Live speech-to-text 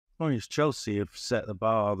Well, it's Chelsea have set the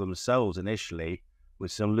bar themselves initially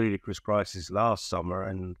with some ludicrous prices last summer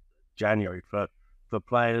and January for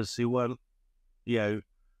players who weren't, you know,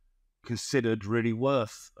 considered really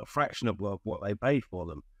worth a fraction of what they paid for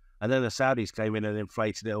them. And then the Saudis came in and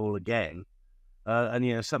inflated it all again.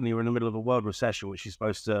 And, suddenly we're in the middle of a world recession, which is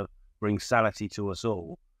supposed to bring sanity to us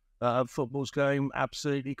all. Football's going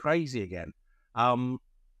absolutely crazy again. Um,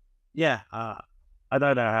 I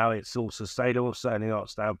don't know how it's all sustainable, certainly not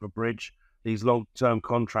Stamford Bridge. These long-term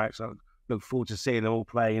contracts, I look forward to seeing them all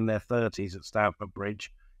play in their 30s at Stamford Bridge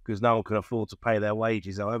because no one can afford to pay their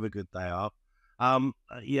wages, however good they are.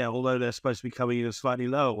 Although they're supposed to be coming in at slightly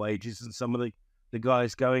lower wages than some of the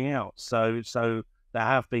guys going out. So there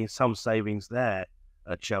have been some savings there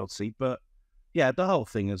at Chelsea. But, yeah, the whole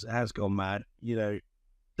thing has gone mad.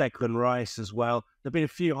 Declan Rice as well. There have been a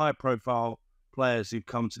few high-profile players who've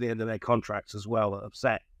come to the end of their contracts as well that have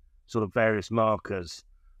set sort of various markers.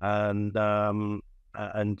 And that's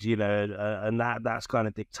kind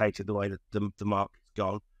of dictated the way that the market's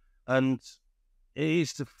gone. And it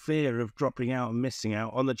is the fear of dropping out and missing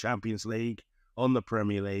out on the Champions League, on the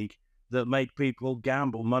Premier League, that make people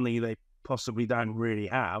gamble money they possibly don't really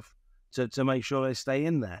have to make sure they stay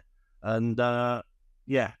in there. And,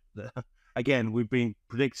 again, we've been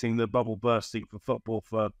predicting the bubble bursting for football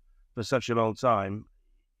for such a long time.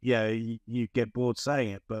 Yeah, you get bored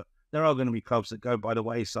saying it, but there are going to be clubs that go by the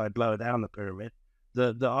wayside lower down the pyramid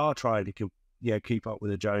that are trying to keep up with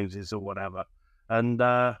the Joneses or whatever. And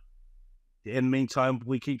in the meantime,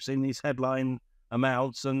 we keep seeing these headline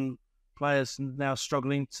amounts and players now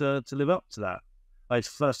struggling to live up to that. It's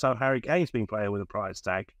the first time Harry Kane's been playing with a price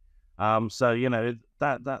tag. That's a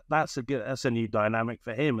new dynamic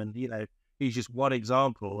for him. And, he's just one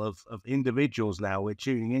example of individuals now we're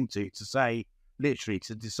tuning into to say, literally,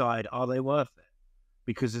 to decide, are they worth it?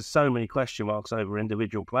 Because there's so many question marks over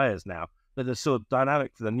individual players now that the sort of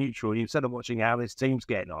dynamic for the neutral, instead of watching how this team's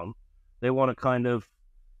getting on, they want to kind of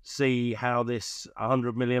see how this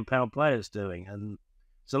 £100 million player's doing. And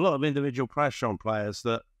it's a lot of individual pressure on players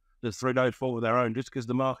that through no fault of their own, just because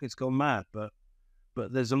the market's gone mad. But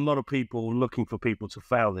there's a lot of people looking for people to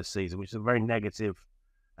fail this season, which is a very negative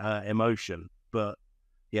emotion. But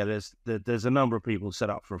yeah, there's a number of people set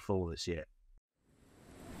up for a fall this year.